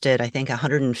have arrested, I think,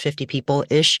 150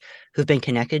 people-ish who've been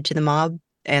connected to the mob,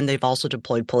 and they've also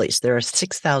deployed police. There are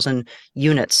 6,000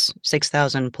 units,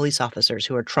 6,000 police officers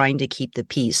who are trying to keep the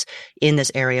peace in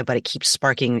this area, but it keeps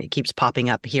sparking, it keeps popping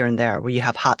up here and there where you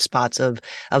have hot spots of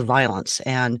violence,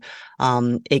 and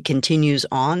it continues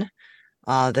on.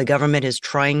 The government is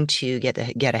trying to get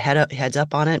a heads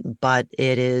up on it, but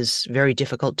it is very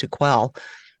difficult to quell,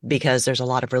 because there's a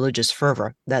lot of religious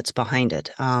fervor that's behind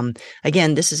it.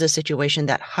 Again, this is a situation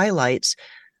that highlights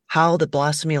how the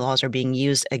blasphemy laws are being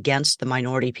used against the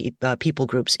minority people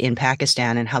groups in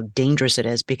Pakistan, and how dangerous it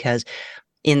is, because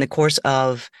in the course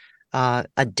of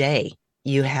a day,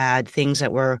 you had things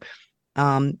that were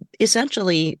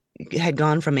essentially had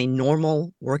gone from a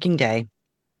normal working day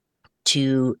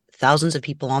to thousands of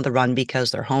people on the run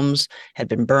because their homes had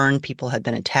been burned, people had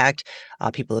been attacked,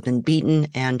 people had been beaten,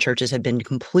 and churches had been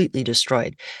completely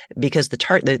destroyed, because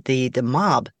the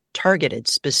mob targeted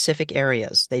specific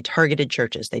areas. They targeted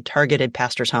churches, they targeted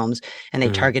pastors' homes, and they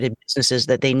targeted businesses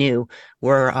that they knew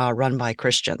were run by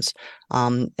Christians.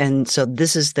 And so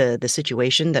this is the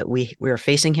situation that we are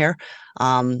facing here.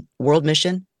 World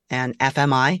Mission and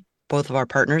FMI, both of our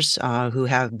partners who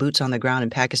have boots on the ground in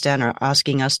Pakistan, are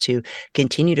asking us to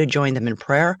continue to join them in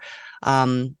prayer.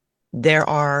 There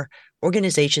are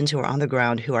organizations who are on the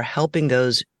ground who are helping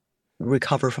those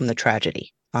recover from the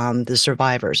tragedy, the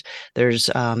survivors. There's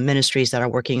ministries that are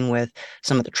working with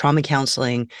some of the trauma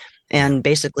counseling and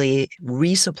basically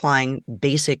resupplying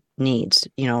basic needs,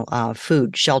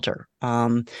 food, shelter,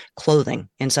 clothing.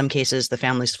 In some cases, the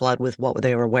families fled with what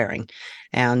they were wearing.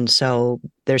 And so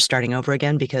they're starting over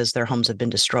again because their homes have been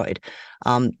destroyed.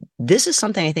 This is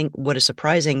something I think what is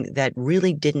surprising that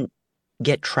really didn't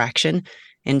get traction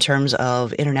in terms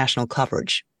of international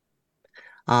coverage.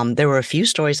 There were a few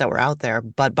stories that were out there,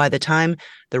 but by the time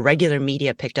the regular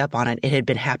media picked up on it, it had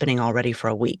been happening already for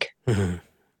a week. Mm-hmm.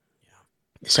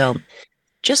 So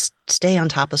just stay on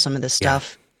top of some of this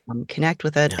stuff, connect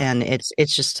with it, and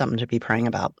it's just something to be praying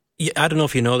about. Yeah, I don't know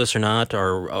if you know this or not,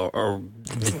 or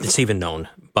it's even known,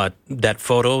 but that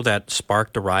photo that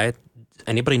sparked the riot,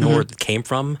 anybody know where it came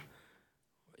from?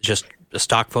 Just a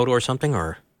stock photo or something,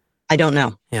 or? I don't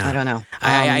know. Yeah. I don't know.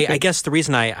 I guess the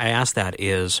reason I asked that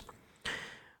is,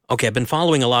 okay, I've been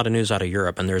following a lot of news out of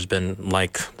Europe, and there's been,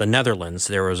 like, the Netherlands.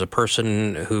 There was a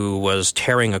person who was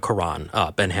tearing a Quran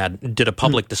up and did a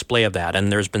public display of that,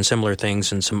 and there's been similar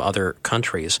things in some other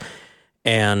countries.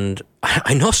 And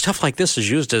I know stuff like this is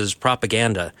used as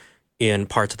propaganda in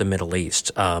parts of the Middle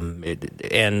East.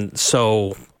 And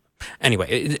so,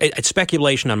 anyway, it's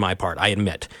speculation on my part, I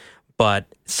admit. But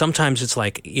sometimes it's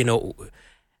like,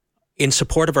 in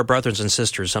support of our brothers and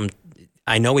sisters,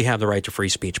 I know we have the right to free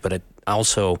speech, but it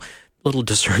also, little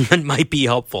discernment might be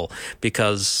helpful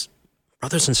because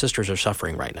brothers and sisters are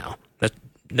suffering right now.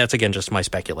 That's again, just my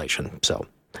speculation. So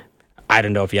I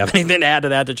don't know if you have anything to add to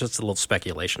that. It's just a little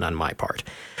speculation on my part.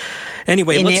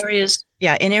 Anyway, in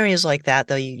areas like that,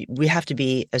 though, we have to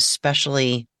be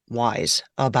especially wise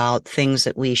about things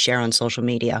that we share on social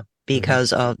media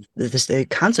because of the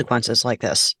consequences like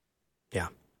this. Yeah.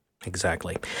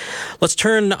 Exactly. Let's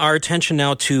turn our attention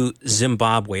now to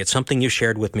Zimbabwe. It's something you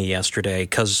shared with me yesterday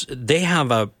because they have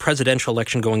a presidential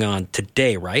election going on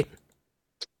today, right?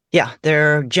 Yeah,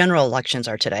 their general elections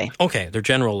are today. Okay, their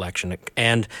general election.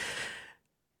 And,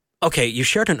 okay, you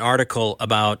shared an article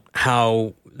about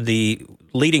how the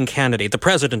leading candidate, the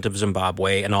president of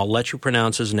Zimbabwe, and I'll let you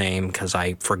pronounce his name because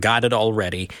I forgot it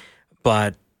already,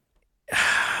 but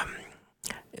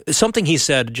something he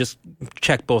said just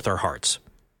checked both our hearts.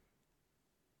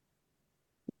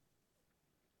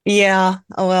 Yeah,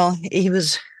 well, he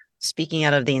was speaking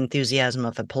out of the enthusiasm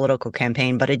of a political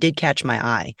campaign, but it did catch my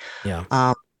eye.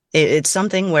 Yeah. It's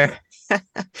something where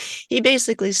he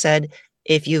basically said,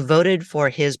 if you voted for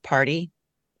his party,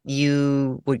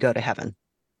 you would go to heaven.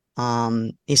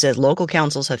 He said, local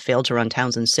councils have failed to run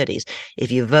towns and cities.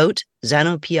 If you vote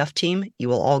ZANU-PF team, you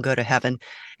will all go to heaven.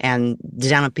 And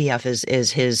ZANU-PF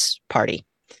is his party.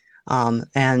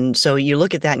 And so you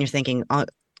look at that and you're thinking,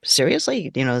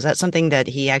 seriously, is that something that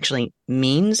he actually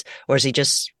means, or is he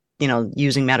just,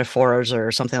 using metaphors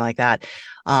or something like that?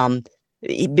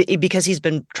 Because he's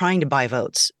been trying to buy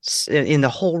votes in the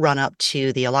whole run up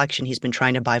to the election. He's been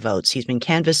trying to buy votes. He's been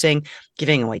canvassing,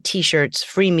 giving away T-shirts,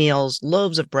 free meals,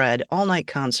 loaves of bread, all night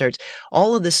concerts,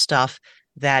 all of this stuff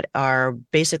that are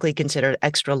basically considered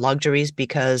extra luxuries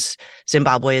because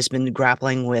Zimbabwe has been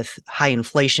grappling with high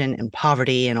inflation and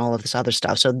poverty and all of this other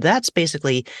stuff. So that's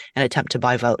basically an attempt to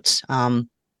buy votes.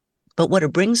 But what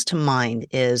it brings to mind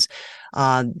is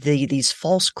these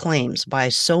false claims by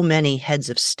so many heads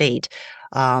of state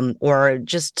or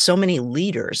just so many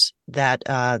leaders that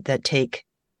take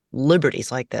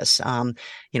liberties like this.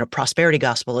 Prosperity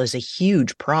gospel is a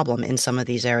huge problem in some of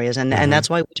these areas. And that's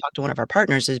why we talked to one of our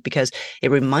partners, is because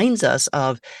it reminds us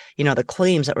of, the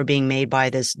claims that were being made by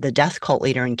the death cult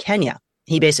leader in Kenya.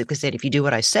 He basically said, if you do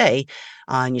what I say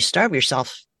and you starve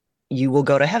yourself, you will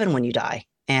go to heaven when you die.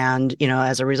 And,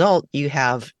 as a result, you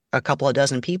have a couple of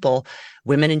dozen people,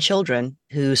 women and children,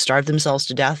 who starved themselves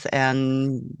to death,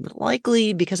 and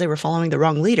likely because they were following the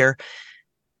wrong leader,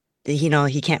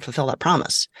 he can't fulfill that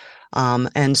promise.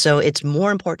 And so it's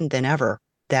more important than ever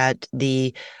that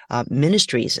the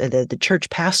ministries, the church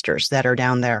pastors that are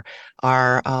down there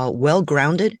are well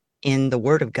grounded in the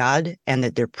Word of God, and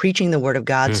that they're preaching the Word of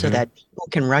God so that people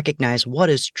can recognize what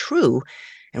is true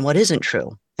and what isn't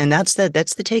true. And that's the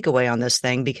takeaway on this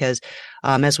thing, because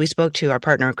as we spoke to our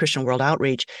partner, Christian World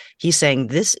Outreach, he's saying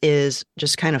this is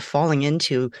just kind of falling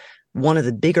into one of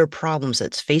the bigger problems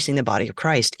that's facing the body of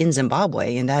Christ in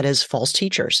Zimbabwe, and that is false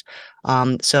teachers.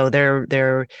 So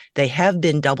they have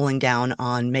been doubling down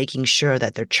on making sure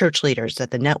that their church leaders,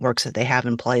 that the networks that they have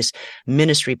in place,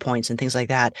 ministry points and things like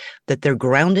that, that they're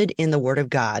grounded in the Word of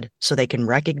God so they can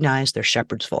recognize their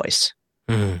shepherd's voice.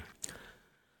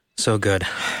 So good.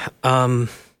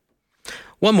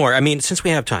 One more. Since we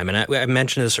have time, and I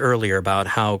mentioned this earlier about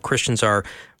how Christians are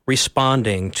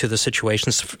responding to the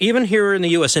situations, even here in the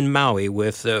U.S. in Maui,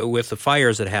 with the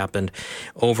fires that happened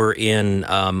over in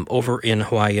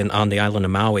Hawaii and on the island of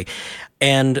Maui.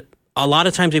 And a lot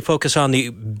of times we focus on the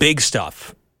big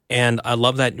stuff. And I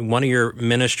love that one of your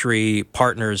ministry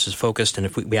partners is focused, and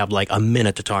if we have like a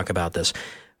minute to talk about this,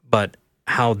 but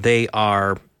how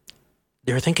they're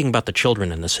thinking about the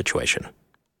children in this situation.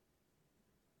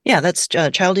 Yeah, that's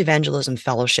Child Evangelism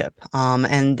Fellowship.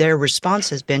 And their response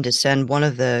has been to send one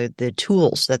of the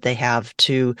tools that they have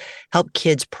to help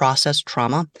kids process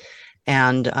trauma.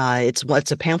 And it's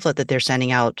a pamphlet that they're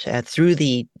sending out through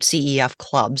the CEF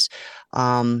clubs.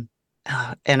 And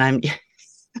I'm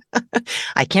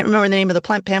I can't remember the name of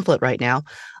the pamphlet right now,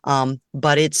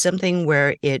 but it's something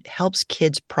where it helps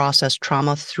kids process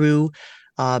trauma through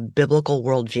biblical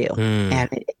worldview. And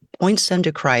it points them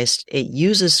to Christ. It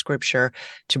uses scripture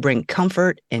to bring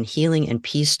comfort and healing and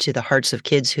peace to the hearts of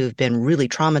kids who've been really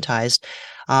traumatized.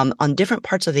 On different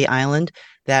parts of the island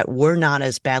that were not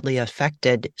as badly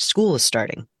affected, school is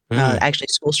starting. Actually,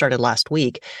 school started last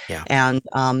week. Yeah. And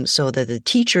so that the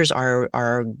teachers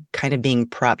are kind of being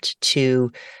prepped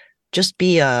to just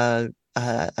be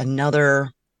another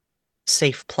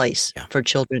safe place for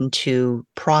children to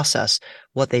process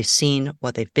what they've seen,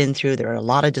 what they've been through. There are a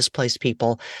lot of displaced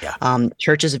people. Yeah.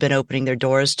 Churches have been opening their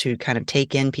doors to kind of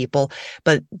take in people,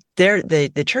 but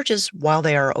the churches, while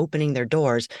they are opening their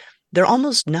doors, they're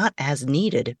almost not as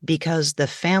needed because the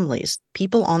families,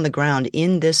 people on the ground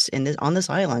on this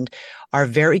island, are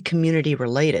very community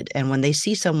related. And when they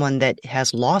see someone that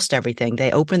has lost everything,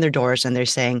 they open their doors and they're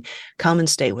saying, "Come and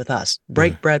stay with us,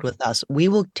 break bread with us. We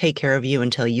will take care of you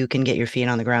until you can get your feet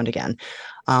on the ground again."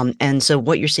 And so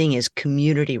what you're seeing is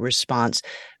community response,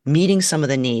 meeting some of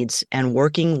the needs and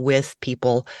working with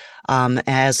people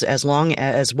as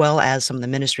well as some of the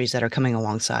ministries that are coming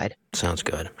alongside. Sounds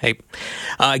good. Hey,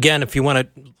 again, if you want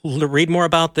to read more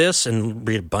about this and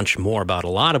read a bunch more about a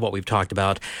lot of what we've talked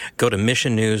about, go to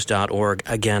missionnews.org.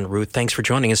 Again, Ruth, thanks for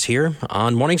joining us here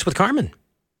on Mornings with Carmen.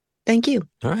 Thank you.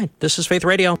 All right. This is Faith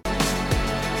Radio.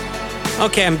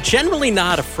 Okay, I'm generally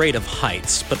not afraid of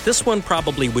heights, but this one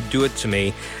probably would do it to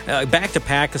me. Back to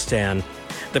Pakistan.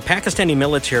 The Pakistani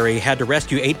military had to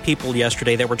rescue 8 people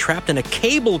yesterday that were trapped in a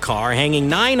cable car hanging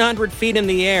 900 feet in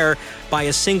the air by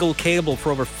a single cable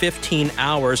for over 15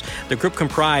 hours. The group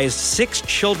comprised 6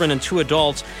 children and 2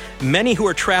 adults, many who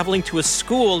were traveling to a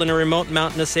school in a remote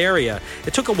mountainous area.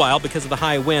 It took a while because of the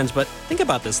high winds, but think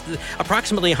about this.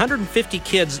 Approximately 150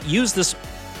 kids used this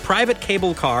privately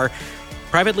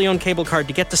owned cable car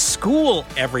to get to school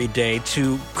every day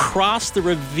to cross the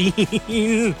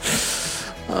ravine.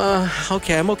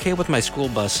 Okay, I'm okay with my school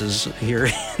buses here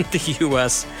in the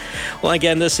U.S. Well,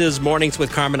 again, this is Mornings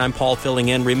with Carmen. I'm Paul filling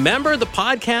in. Remember, the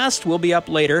podcast will be up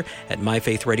later at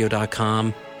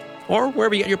myfaithradio.com or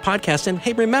wherever you get your podcast. And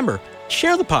hey, remember,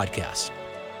 share the podcast.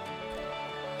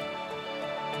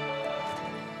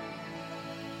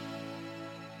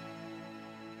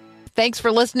 Thanks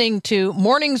for listening to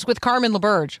Mornings with Carmen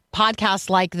LaBerge. Podcasts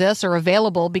like this are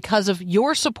available because of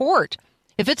your support.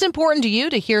 If it's important to you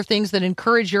to hear things that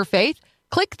encourage your faith,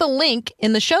 click the link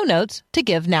in the show notes to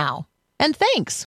give now. And thanks.